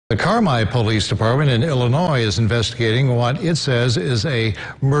The Carmi Police Department in Illinois is investigating what it says is a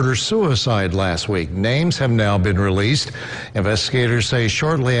murder-suicide last week. Names have now been released. Investigators say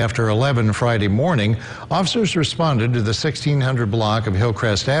shortly after 11 Friday morning, officers responded to the 1600 block of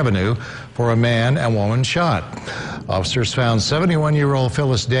Hillcrest Avenue for a man and woman shot. Officers found 71-year-old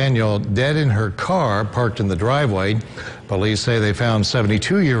Phyllis Daniel dead in her car parked in the driveway. Police say they found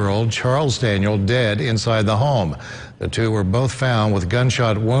 72-year-old Charles Daniel dead inside the home. The two were both found with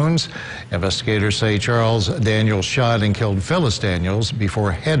gunshot wounds. Investigators say Charles Daniels shot and killed Phyllis Daniels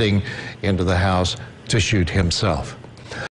before heading into the house to shoot himself.